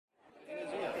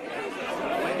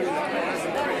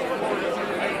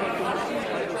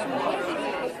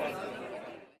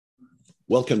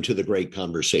Welcome to the great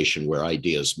conversation where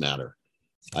ideas matter.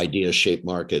 Ideas shape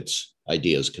markets.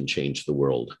 Ideas can change the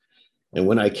world. And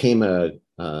when I came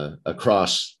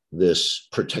across this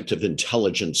Protective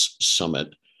Intelligence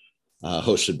Summit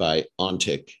hosted by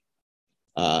ONTIC,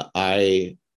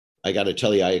 I got to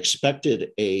tell you, I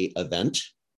expected an event.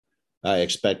 I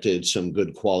expected some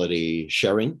good quality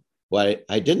sharing. What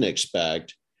I didn't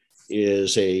expect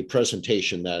is a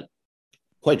presentation that,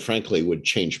 quite frankly, would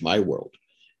change my world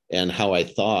and how I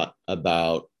thought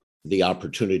about the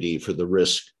opportunity for the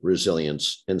risk,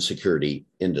 resilience, and security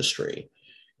industry.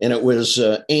 And it was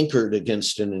anchored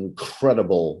against an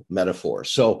incredible metaphor.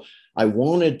 So I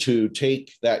wanted to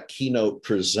take that keynote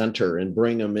presenter and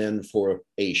bring him in for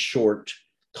a short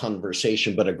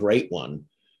conversation, but a great one.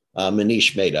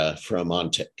 Manish Mehta from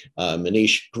ONTIC.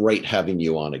 Manish, great having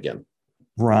you on again.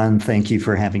 Ron, thank you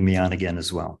for having me on again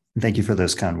as well. Thank you for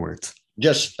those kind words.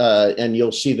 And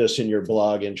you'll see this in your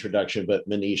blog introduction, but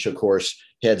Manish, of course,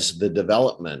 heads the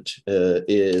development,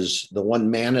 is the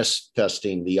one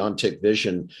manifesting the ONTIC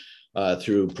vision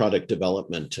through product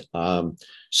development.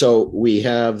 So we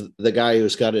have the guy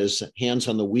who's got his hands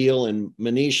on the wheel. And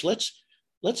Manish,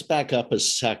 let's back up a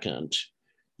second.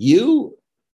 You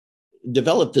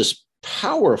developed this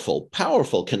powerful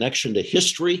connection to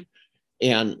history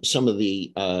and some of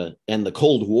the and the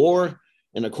Cold War,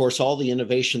 and of course all the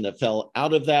innovation that fell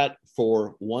out of that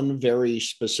for one very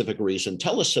specific reason.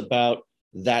 Tell us about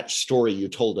that story you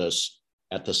told us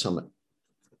at the summit.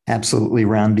 Absolutely,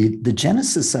 Ron. The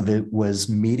genesis of it was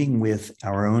meeting with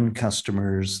our own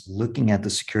customers, looking at the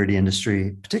security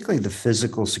industry, particularly the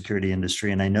physical security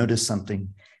industry, and I noticed something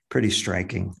pretty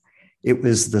striking. It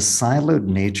was the siloed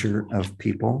nature of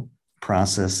people,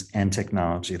 process, and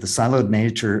technology. The siloed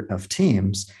nature of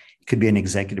teams. It could be an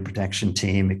executive protection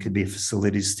team. It could be a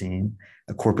facilities team,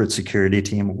 a corporate security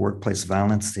team, a workplace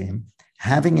violence team,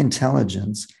 having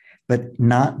intelligence, but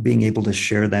not being able to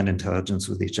share that intelligence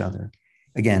with each other.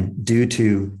 Again, due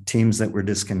to teams that were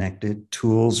disconnected,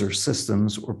 tools or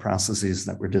systems or processes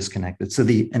that were disconnected. So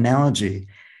the analogy,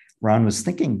 Ron, was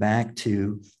thinking back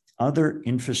to other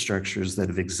infrastructures that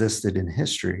have existed in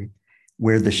history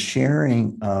where the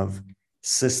sharing of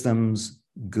systems,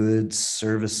 goods,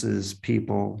 services,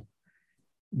 people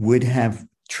would have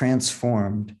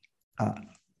transformed,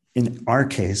 in our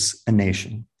case, a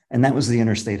nation. And that was the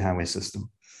interstate highway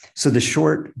system. So the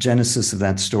short genesis of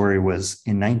that story was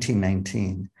in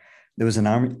 1919, there was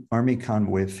an Army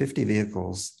convoy of 50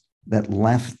 vehicles that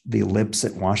left the ellipse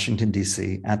at Washington,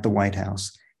 D.C. at the White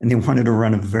House. And they wanted to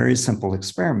run a very simple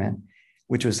experiment,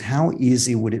 which was how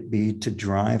easy would it be to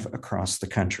drive across the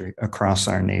country, across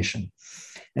our nation?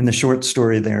 And the short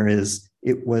story there is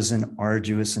it was an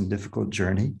arduous and difficult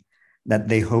journey that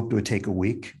they hoped would take a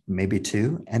week, maybe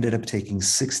two, ended up taking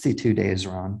 62 days,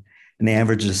 Ron, and they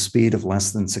averaged a speed of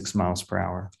less than 6 miles per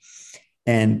hour.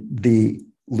 And the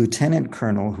lieutenant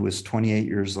colonel, who was 28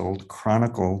 years old,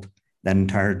 chronicled that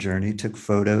entire journey, took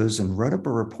photos, and wrote up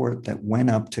a report that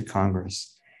went up to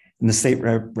Congress. And the state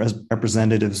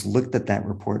representatives looked at that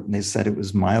report and they said it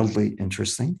was mildly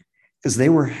interesting because they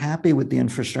were happy with the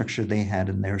infrastructure they had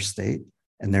in their state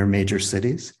and their major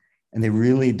cities. And they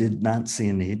really did not see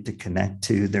a need to connect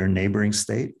to their neighboring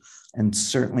state and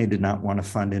certainly did not want to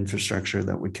fund infrastructure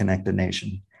that would connect a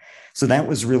nation. So that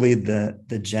was really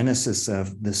the genesis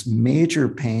of this major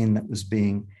pain that was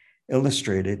being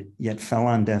illustrated, yet fell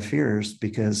on deaf ears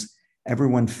because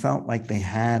everyone felt like they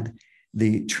had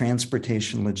the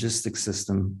transportation logistics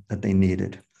system that they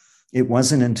needed. It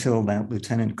wasn't until that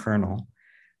lieutenant colonel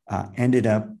ended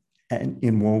up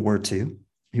in World War II.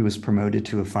 He was promoted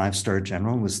to a 5-star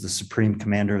general, was the supreme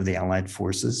commander of the Allied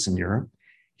forces in Europe.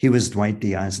 He was Dwight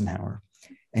D. Eisenhower,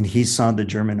 and he saw the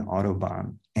German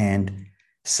Autobahn and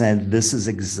said, this is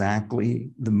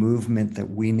exactly the movement that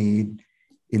we need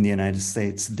in the United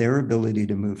States. Their ability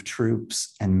to move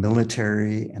troops and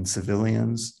military and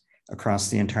civilians across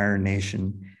the entire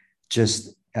nation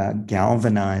just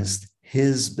galvanized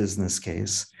his business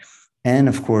case. And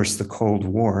of course, the Cold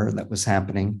War that was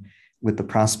happening with the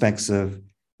prospects of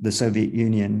the Soviet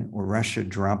Union or Russia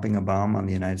dropping a bomb on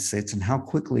the United States, and how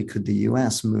quickly could the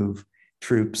US move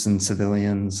troops and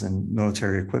civilians and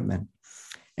military equipment.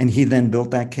 And he then built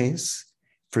that case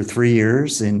for 3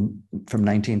 years from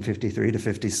 1953 to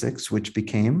 56, which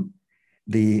became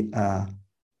the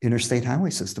interstate highway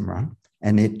system, Ron,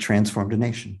 and it transformed a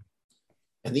nation.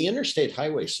 And the interstate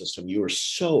highway system, you were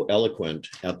so eloquent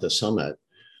at the summit.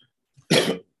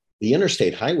 The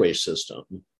interstate highway system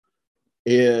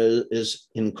is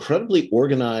incredibly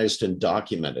organized and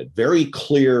documented, very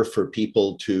clear for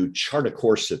people to chart a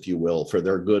course, if you will, for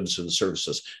their goods and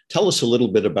services. Tell us a little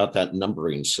bit about that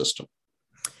numbering system.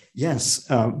 Yes.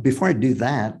 Before I do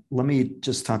that, let me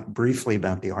just talk briefly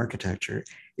about the architecture.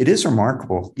 It is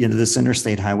remarkable. This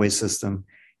interstate highway system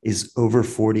is over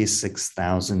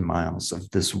 46,000 miles of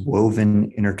this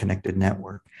woven interconnected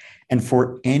network. And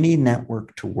for any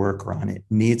network to work on it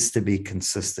needs to be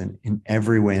consistent in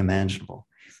every way imaginable.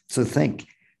 So think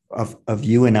of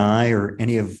you and I or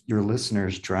any of your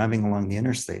listeners driving along the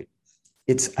interstate.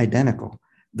 It's identical.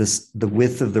 The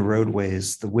width of the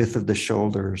roadways, the width of the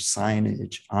shoulders,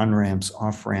 signage, on-ramps,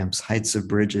 off-ramps, heights of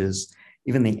bridges,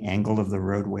 even the angle of the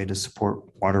roadway to support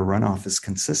water runoff is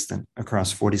consistent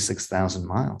across 46,000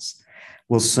 miles.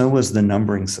 Well, so was the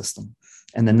numbering system.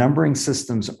 And the numbering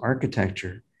system's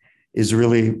architecture is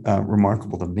really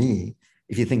remarkable to me.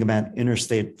 If you think about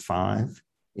Interstate 5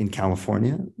 in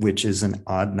California, which is an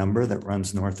odd number that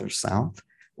runs north or south,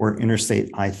 or Interstate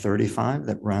I-35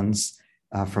 that runs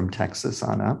from Texas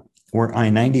on up, or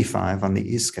I-95 on the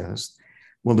East Coast.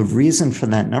 Well, the reason for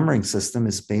that numbering system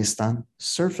is based on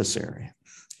surface area.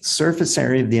 Surface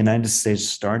area of the United States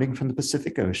starting from the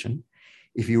Pacific Ocean.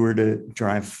 If you were to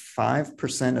drive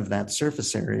 5% of that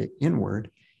surface area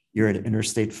inward, you're at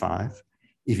Interstate 5.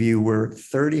 If you were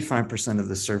 35% of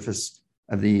the surface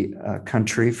of the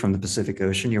country from the Pacific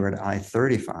Ocean, you're at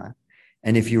I-35.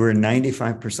 And if you were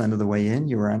 95% of the way in,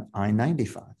 you were on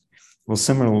I-95. Well,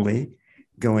 similarly,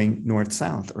 going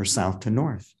north-south or south to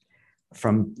north.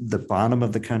 From the bottom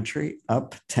of the country,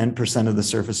 up 10% of the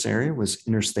surface area was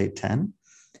Interstate 10,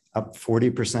 up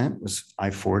 40% was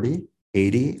I-40,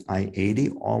 80,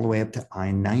 I-80, all the way up to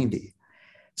I-90.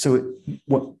 So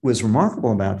what was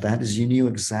remarkable about that is you knew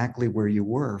exactly where you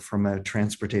were from a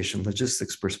transportation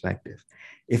logistics perspective.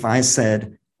 If I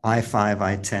said I-5,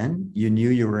 I-10, you knew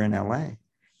you were in LA.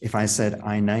 If I said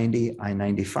I-90,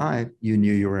 I-95, you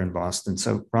knew you were in Boston.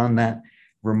 So Ron, that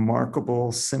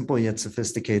remarkable, simple yet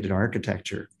sophisticated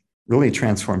architecture really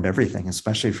transformed everything,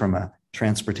 especially from a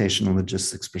transportation and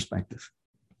logistics perspective.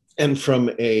 And from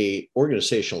a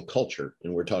organizational culture,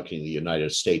 and we're talking the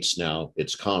United States now,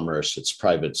 it's commerce, it's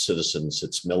private citizens,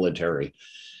 it's military.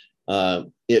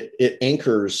 It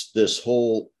anchors this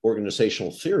whole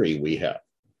organizational theory we have,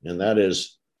 and that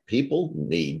is people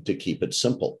need to keep it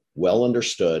simple, well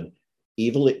understood,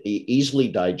 easily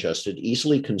digested,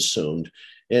 easily consumed,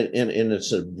 and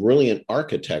it's a brilliant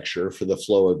architecture for the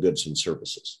flow of goods and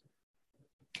services.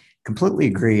 Completely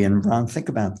agree. And Ron, think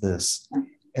about this.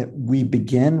 We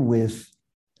begin with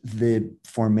the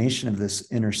formation of this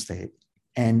interstate,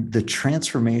 and the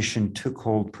transformation took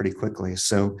hold pretty quickly.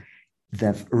 So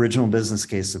that original business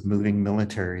case of moving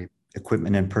military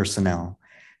equipment and personnel,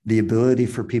 the ability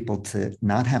for people to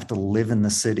not have to live in the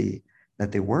city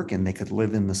that they work in, they could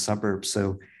live in the suburbs.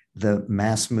 So the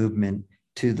mass movement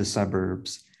to the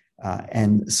suburbs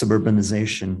and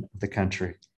suburbanization of the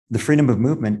country, the freedom of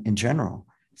movement in general.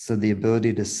 So the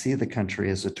ability to see the country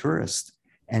as a tourist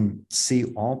and see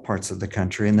all parts of the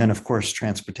country. And then, of course,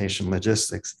 transportation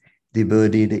logistics, the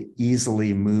ability to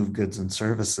easily move goods and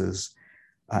services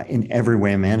in every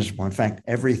way imaginable. In fact,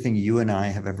 everything you and I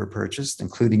have ever purchased,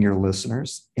 including your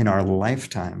listeners, in our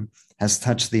lifetime has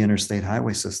touched the interstate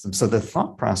highway system. So the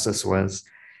thought process was,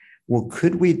 well,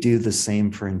 could we do the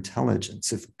same for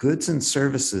intelligence? If goods and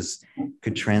services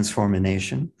could transform a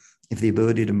nation, if the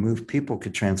ability to move people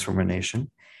could transform a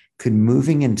nation, could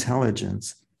moving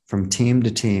intelligence from team to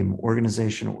team,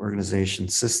 organization to organization,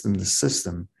 system to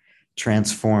system,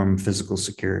 transform physical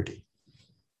security?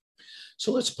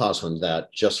 So let's pause on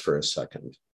that just for a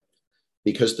second,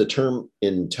 because the term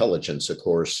intelligence, of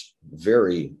course,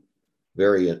 very,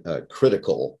 very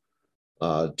critical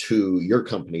to your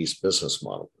company's business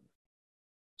model.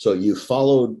 So you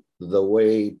followed the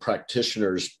way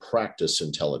practitioners practice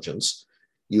intelligence.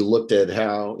 You looked at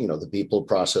how, the people,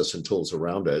 process, and tools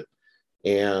around it,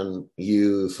 and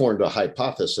you formed a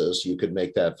hypothesis you could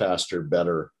make that faster,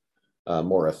 better,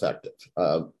 more effective.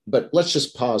 But let's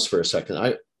just pause for a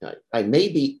second. I may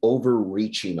be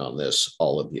overreaching on this,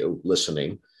 all of you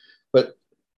listening, but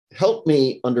help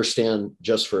me understand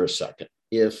just for a second.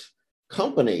 If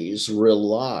companies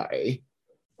rely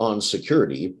on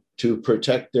security to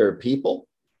protect their people,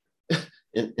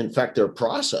 in fact, their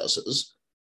processes,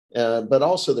 but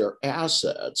also their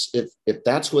assets, if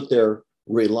that's what they're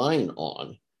relying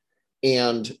on,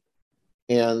 and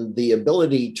the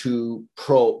ability to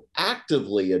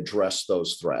proactively address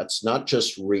those threats, not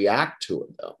just react to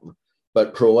them,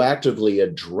 but proactively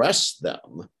address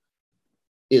them,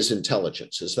 is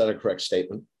intelligence. Is that a correct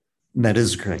statement? That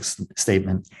is a correct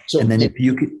statement. So, and then if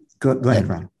you could go ahead,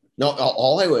 Ron. No,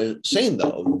 all I was saying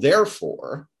though,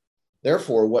 therefore,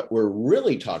 what we're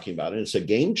really talking about, and it's a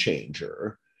game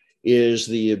changer, is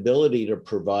the ability to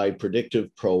provide predictive,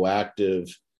 proactive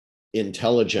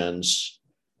intelligence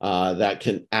that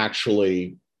can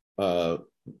actually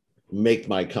make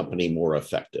my company more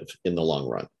effective in the long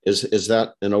run. Is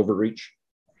that an overreach?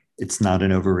 It's not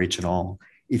an overreach at all.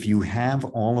 If you have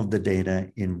all of the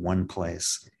data in one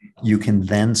place, you can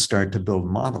then start to build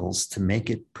models to make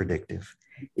it predictive.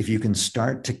 If you can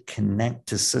start to connect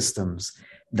to systems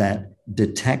that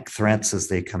detect threats as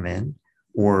they come in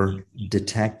or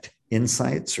detect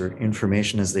insights or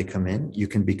information as they come in, you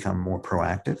can become more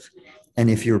proactive. And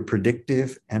if you're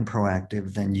predictive and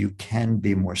proactive, then you can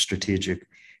be more strategic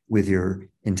with your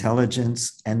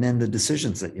intelligence and then the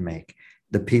decisions that you make,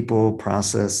 the people,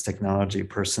 process, technology,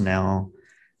 personnel,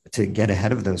 to get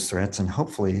ahead of those threats and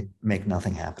hopefully make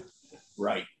nothing happen.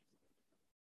 Right.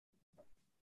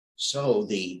 So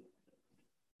the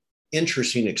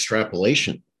interesting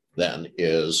extrapolation then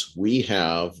is we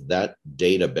have that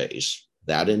database,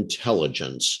 that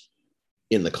intelligence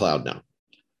in the cloud now.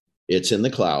 It's in the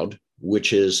cloud,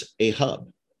 which is a hub.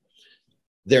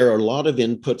 There are a lot of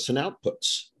inputs and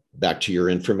outputs. Back to your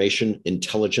information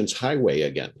intelligence highway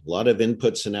again, a lot of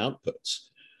inputs and outputs.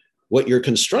 What you're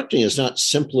constructing is not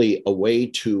simply a way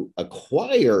to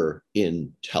acquire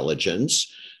intelligence,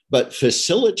 but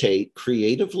facilitate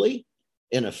creatively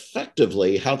and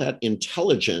effectively how that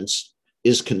intelligence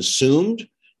is consumed,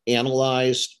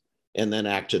 analyzed, and then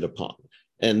acted upon.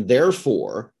 And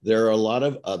therefore, there are a lot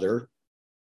of other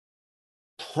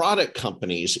product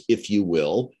companies, if you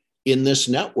will, in this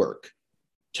network.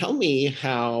 Tell me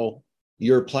how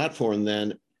your platform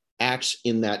then acts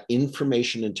in that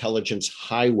information intelligence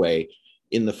highway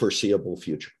in the foreseeable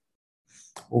future.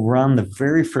 Well, Ron, the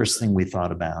very first thing we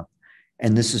thought about,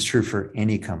 and this is true for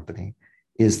any company,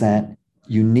 is that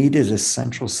you needed a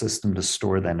central system to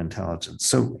store that intelligence.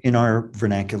 So in our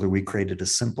vernacular, we created a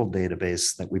simple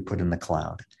database that we put in the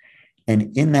cloud.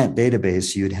 And in that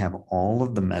database, you'd have all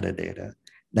of the metadata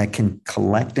that can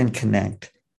collect and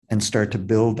connect and start to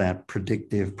build that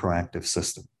predictive, proactive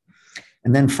system.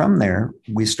 And then from there,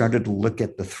 we started to look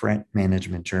at the threat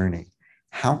management journey.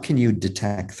 How can you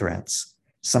detect threats?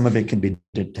 Some of it can be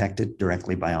detected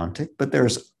directly by ONTIC, but there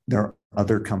are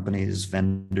other companies,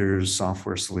 vendors,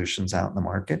 software solutions out in the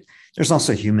market. There's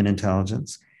also human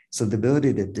intelligence. So the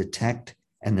ability to detect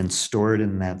and then store it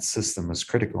in that system was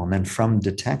critical. And then from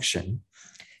detection,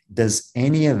 does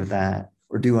any of that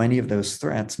or do any of those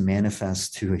threats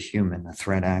manifest to a human, a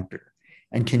threat actor?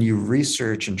 And can you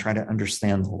research and try to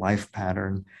understand the life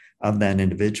pattern of that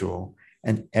individual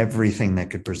and everything that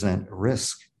could present a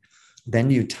risk?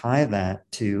 Then you tie that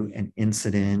to an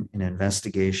incident, an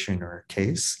investigation, or a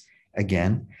case.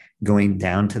 Again, going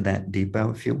down to that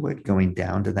depot, if you would, going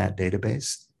down to that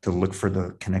database to look for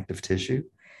the connective tissue.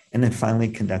 And then finally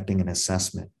conducting an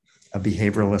assessment, a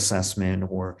behavioral assessment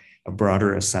or a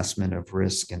broader assessment of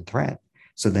risk and threat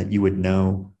so that you would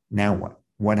know now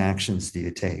what actions do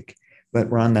you take. But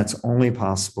Ron, that's only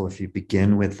possible if you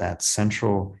begin with that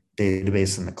central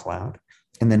database in the cloud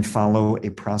and then follow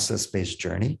a process-based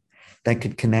journey that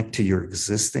could connect to your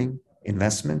existing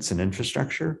investments and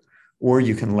infrastructure, or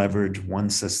you can leverage one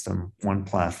system, one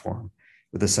platform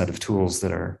with a set of tools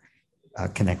that are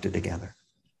connected together.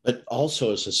 But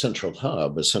also as a central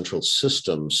hub, a central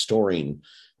system storing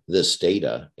this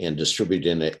data and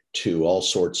distributing it to all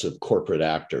sorts of corporate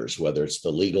actors, whether it's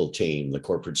the legal team, the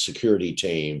corporate security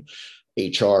team,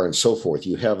 HR, and so forth.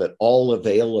 You have it all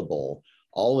available.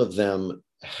 All of them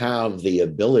have the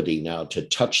ability now to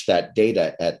touch that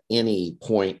data at any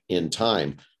point in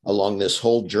time along this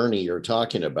whole journey you're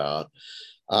talking about.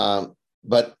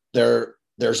 But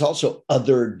there's also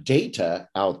other data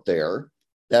out there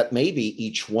that maybe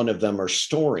each one of them are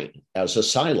storing as a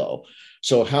silo.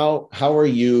 So how are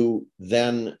you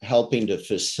then helping to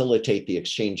facilitate the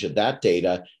exchange of that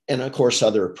data and, of course,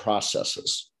 other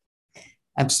processes?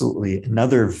 Absolutely.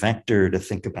 Another vector to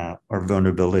think about are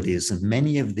vulnerabilities. And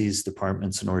many of these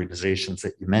departments and organizations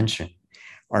that you mentioned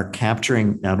are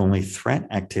capturing not only threat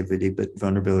activity, but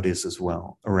vulnerabilities as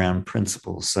well around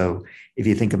principles. So if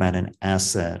you think about an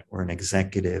asset or an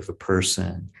executive, a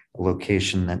person, a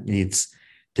location that needs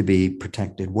to be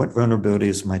protected, what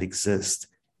vulnerabilities might exist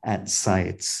at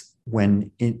sites when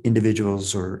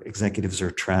individuals or executives are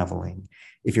traveling,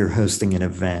 if you're hosting an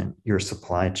event, your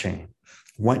supply chain,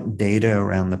 what data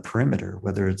around the perimeter,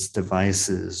 whether it's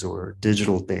devices or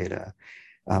digital data,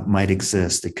 might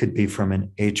exist. It could be from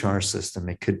an HR system.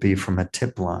 It could be from a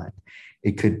tip line.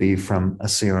 It could be from a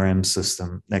CRM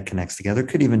system that connects together. It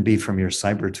could even be from your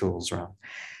cyber tools, Ron.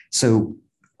 So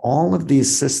all of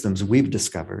these systems we've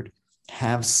discovered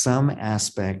have some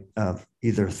aspect of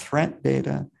either threat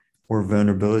data or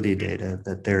vulnerability data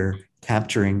that they're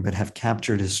capturing, but have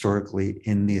captured historically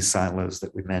in these silos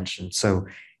that we mentioned. So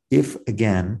if,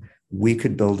 again, we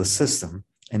could build a system,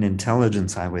 an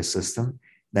intelligence highway system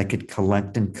that could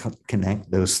collect and connect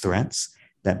those threats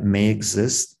that may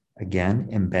exist, again,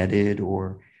 embedded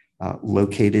or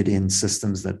located in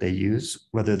systems that they use,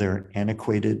 whether they're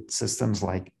antiquated systems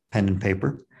like pen and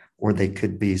paper, or they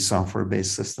could be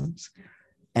software-based systems.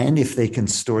 And if they can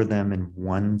store them in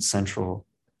one central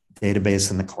database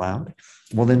in the cloud,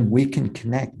 well, then we can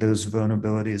connect those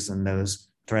vulnerabilities and those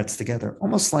threats together,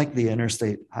 almost like the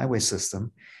interstate highway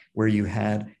system, where you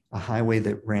had a highway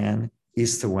that ran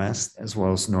east to west as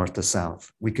well as north to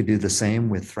south. We could do the same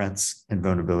with threats and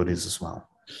vulnerabilities as well.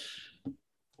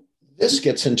 This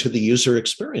gets into the user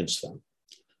experience then.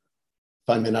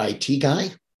 If I'm an IT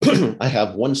guy, I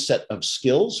have one set of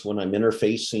skills when I'm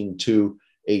interfacing to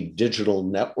a digital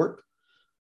network.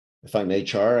 If I'm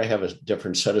HR, I have a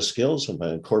different set of skills. I'm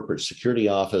a corporate security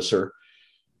officer.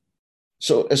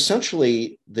 So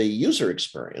essentially, the user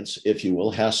experience, if you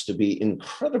will, has to be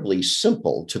incredibly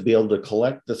simple to be able to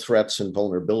collect the threats and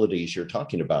vulnerabilities you're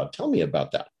talking about. Tell me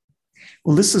about that.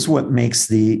 Well, this is what makes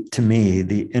to me,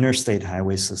 the interstate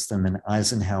highway system and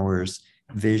Eisenhower's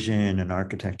vision and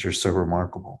architecture so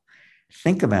remarkable.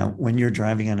 Think about when you're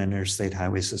driving on an interstate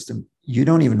highway system, you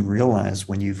don't even realize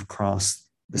when you've crossed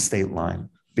the state line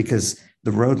because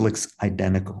the road looks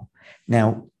identical.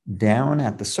 Now, down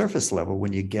at the surface level,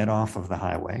 when you get off of the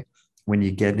highway, when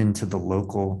you get into the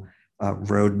local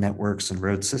road networks and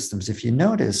road systems, if you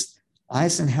notice,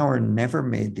 Eisenhower never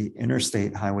made the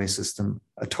interstate highway system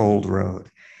a tolled road,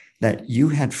 that you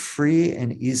had free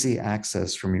and easy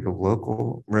access from your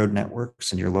local road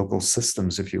networks and your local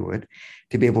systems, if you would,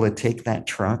 to be able to take that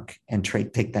truck and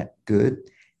take that good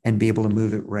and be able to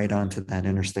move it right onto that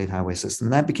interstate highway system.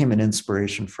 And that became an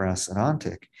inspiration for us at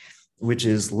Ontic, which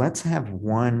is let's have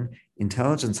one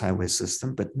intelligence highway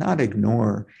system, but not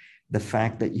ignore the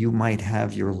fact that you might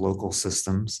have your local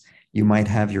systems, you might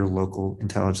have your local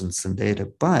intelligence and data.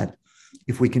 But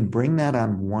if we can bring that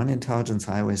on one intelligence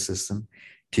highway system,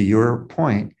 to your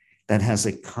point, that has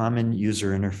a common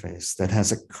user interface, that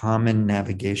has a common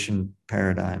navigation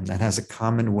paradigm, that has a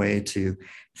common way to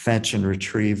fetch and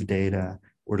retrieve data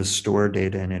or to store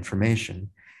data and information,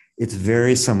 it's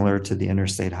very similar to the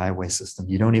interstate highway system.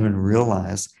 You don't even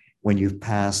realize when you've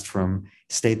passed from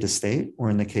state to state, or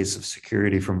in the case of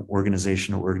security, from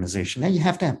organization to organization. Now, you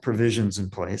have to have provisions in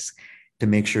place to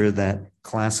make sure that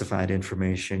classified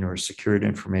information or secured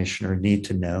information or need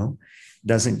to know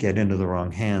doesn't get into the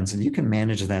wrong hands. And you can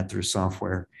manage that through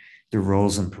software, through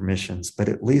roles and permissions, but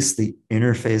at least the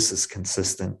interface is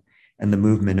consistent and the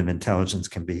movement of intelligence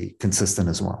can be consistent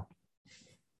as well.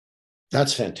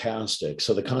 That's fantastic.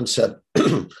 So the concept,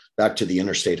 back to the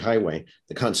interstate highway,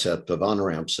 the concept of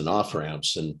on-ramps and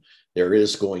off-ramps, and there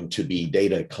is going to be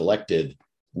data collected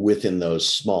within those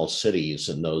small cities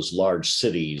and those large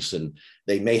cities, and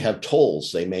they may have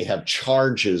tolls, they may have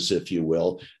charges, if you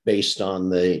will, based on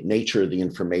the nature of the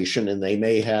information, and they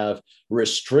may have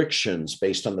restrictions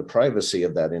based on the privacy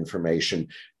of that information.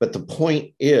 But the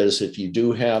point is, if you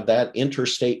do have that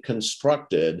interstate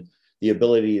constructed, the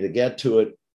ability to get to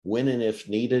it when and if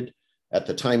needed, at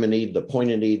the time of need, the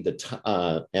point of need,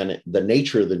 and the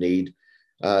nature of the need,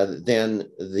 then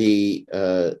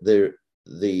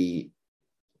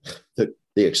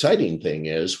the exciting thing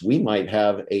is we might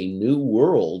have a new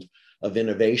world of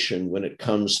innovation when it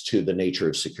comes to the nature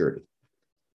of security.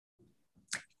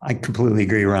 I completely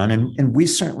agree, Ron. And we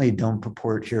certainly don't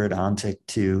purport here at Ontic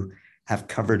to have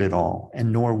covered it all,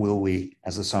 and nor will we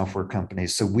as a software company.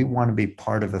 So we want to be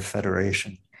part of a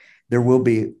federation. There will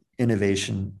be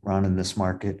innovation, Ron, in this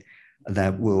market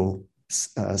that will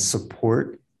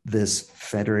support this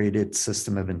federated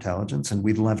system of intelligence. And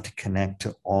we'd love to connect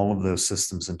to all of those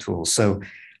systems and tools. So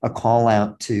a call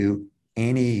out to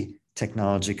any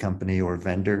technology company or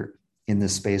vendor in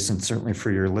this space, and certainly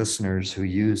for your listeners who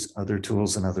use other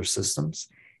tools and other systems,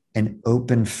 an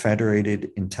open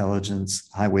federated intelligence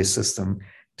highway system,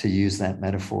 to use that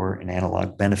metaphor and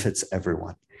analog, benefits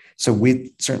everyone. So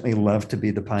we certainly love to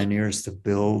be the pioneers to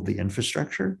build the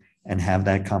infrastructure and have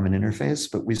that common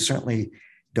interface, but we certainly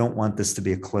don't want this to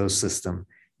be a closed system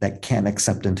that can't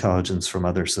accept intelligence from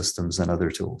other systems and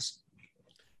other tools.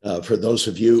 For those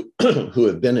of you who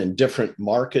have been in different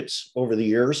markets over the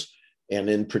years, and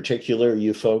in particular,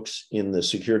 you folks in the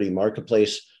security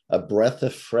marketplace, a breath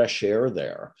of fresh air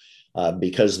there,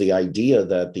 because the idea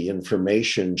that the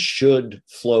information should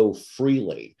flow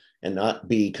freely and not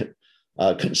be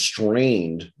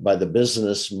constrained by the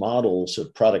business models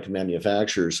of product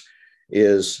manufacturers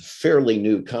is fairly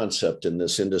new concept in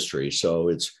this industry. So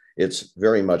it's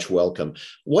very much welcome.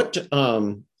 What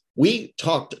we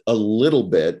talked a little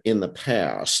bit in the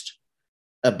past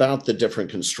about the different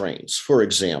constraints. For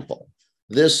example,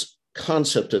 this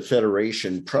concept of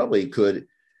federation probably could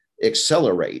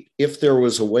accelerate if there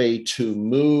was a way to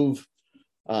move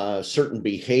certain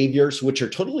behaviors, which are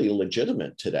totally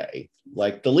illegitimate today,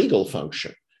 like the legal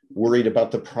function, worried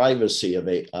about the privacy of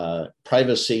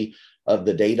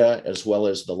the data as well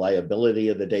as the liability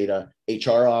of the data.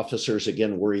 HR officers,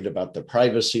 again, worried about the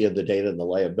privacy of the data and the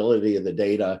liability of the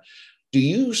data. Do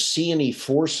you see any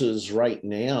forces right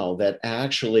now that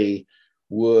actually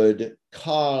would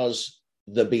cause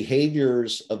the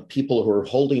behaviors of people who are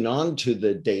holding on to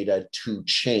the data to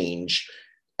change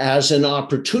as an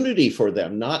opportunity for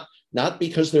them, not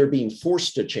because they're being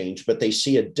forced to change, but they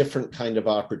see a different kind of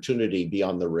opportunity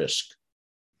beyond the risk?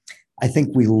 I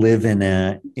think we live in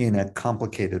a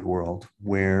complicated world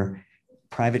where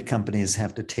private companies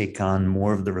have to take on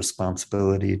more of the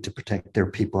responsibility to protect their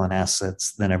people and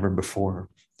assets than ever before.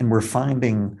 And we're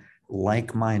finding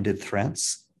like-minded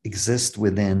threats exist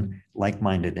within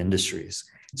like-minded industries.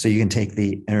 So you can take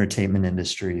the entertainment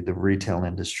industry, the retail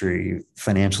industry,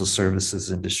 financial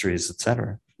services industries, et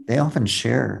cetera. They often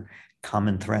share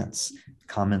common threats,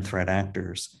 common threat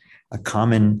actors, a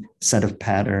common set of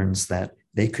patterns that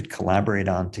they could collaborate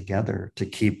on together to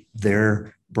keep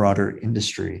their broader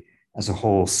industry as a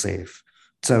whole safe.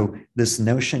 So this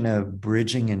notion of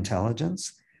bridging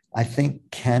intelligence, I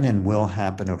think can and will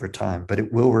happen over time, but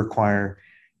it will require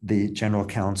the general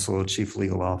counsel, chief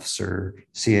legal officer,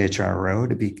 CHRO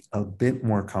to be a bit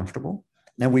more comfortable.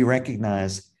 Now we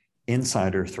recognize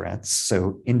insider threats,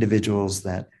 so individuals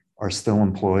that are still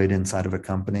employed inside of a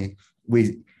company.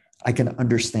 I can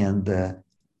understand the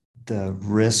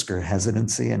risk or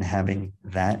hesitancy in having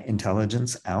that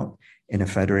intelligence out in a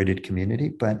federated community.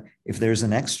 But if there's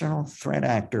an external threat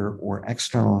actor or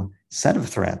external set of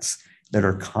threats that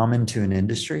are common to an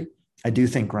industry, I do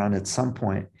think, Ron, at some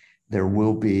point, there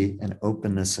will be an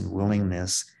openness and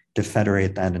willingness to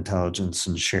federate that intelligence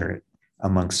and share it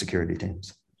amongst security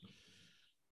teams.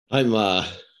 I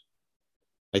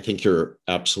think you're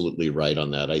absolutely right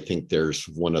on that. I think there's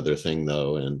one other thing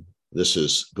though, and this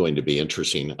is going to be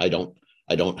interesting. I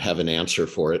don't have an answer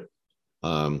for it.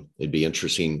 It'd be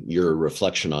interesting, your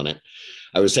reflection on it.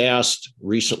 I was asked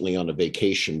recently on a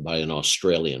vacation by an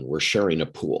Australian. We're sharing a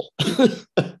pool.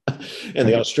 And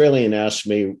the Australian asked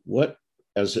me, what,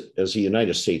 as a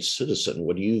United States citizen,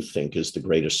 what do you think is the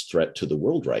greatest threat to the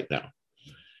world right now?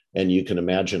 And you can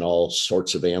imagine all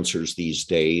sorts of answers these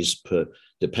days,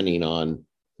 depending on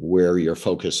where your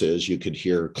focus is. You could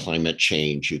hear climate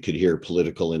change, you could hear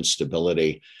political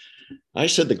instability. I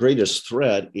said the greatest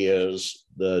threat is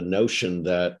the notion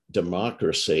that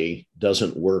democracy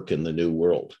doesn't work in the new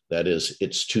world. That is,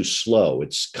 it's too slow,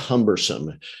 it's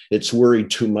cumbersome, it's worried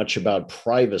too much about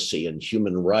privacy and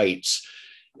human rights.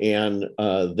 And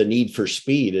the need for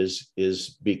speed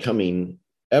is becoming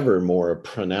ever more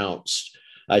pronounced.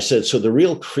 I said, so the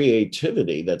real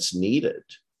creativity that's needed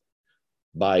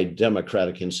by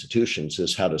democratic institutions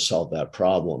is how to solve that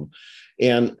problem.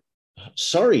 And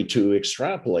sorry to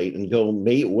extrapolate and go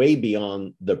way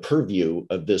beyond the purview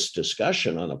of this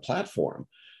discussion on a platform,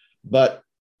 but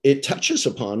it touches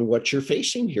upon what you're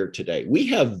facing here today. We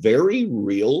have very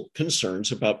real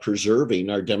concerns about preserving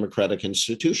our democratic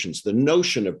institutions, the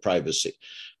notion of privacy,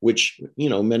 which,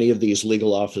 many of these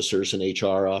legal officers and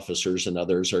HR officers and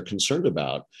others are concerned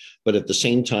about, but at the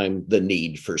same time, the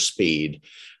need for speed.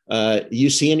 You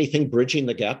see anything bridging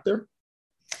the gap there?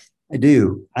 I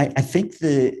do. I think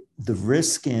the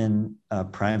risk in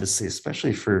privacy,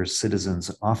 especially for citizens,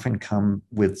 often come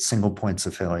with single points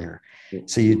of failure.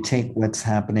 So you take what's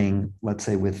happening, let's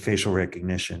say, with facial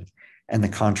recognition and the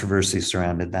controversy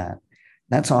surrounded that.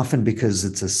 That's often because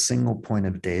it's a single point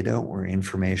of data or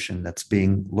information that's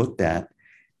being looked at.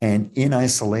 And in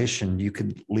isolation, it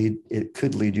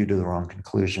could lead you to the wrong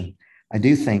conclusion. I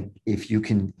do think if you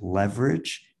can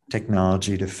leverage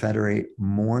technology to federate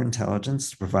more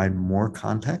intelligence, to provide more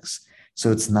context,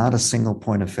 so it's not a single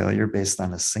point of failure based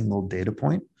on a single data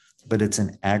point, but it's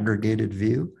an aggregated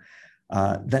view,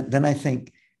 then I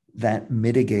think that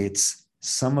mitigates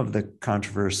some of the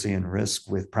controversy and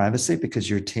risk with privacy because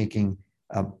you're taking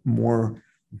a more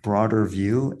broader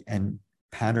view and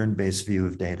pattern-based view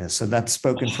of data. So that's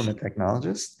spoken from a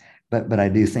technologist, but I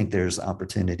do think there's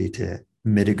opportunity to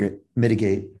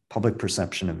mitigate public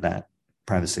perception of that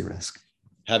privacy risk.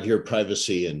 Have your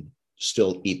privacy and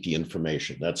still eat the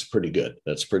information. That's pretty good.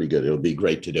 It'll be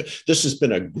great to do. This has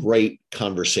been a great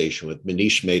conversation with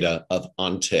Manish Mehta of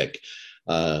OnTick,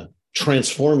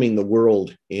 transforming the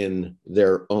world in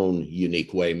their own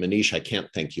unique way. Manish, I can't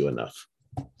thank you enough.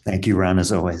 Thank you, Ron,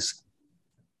 as always.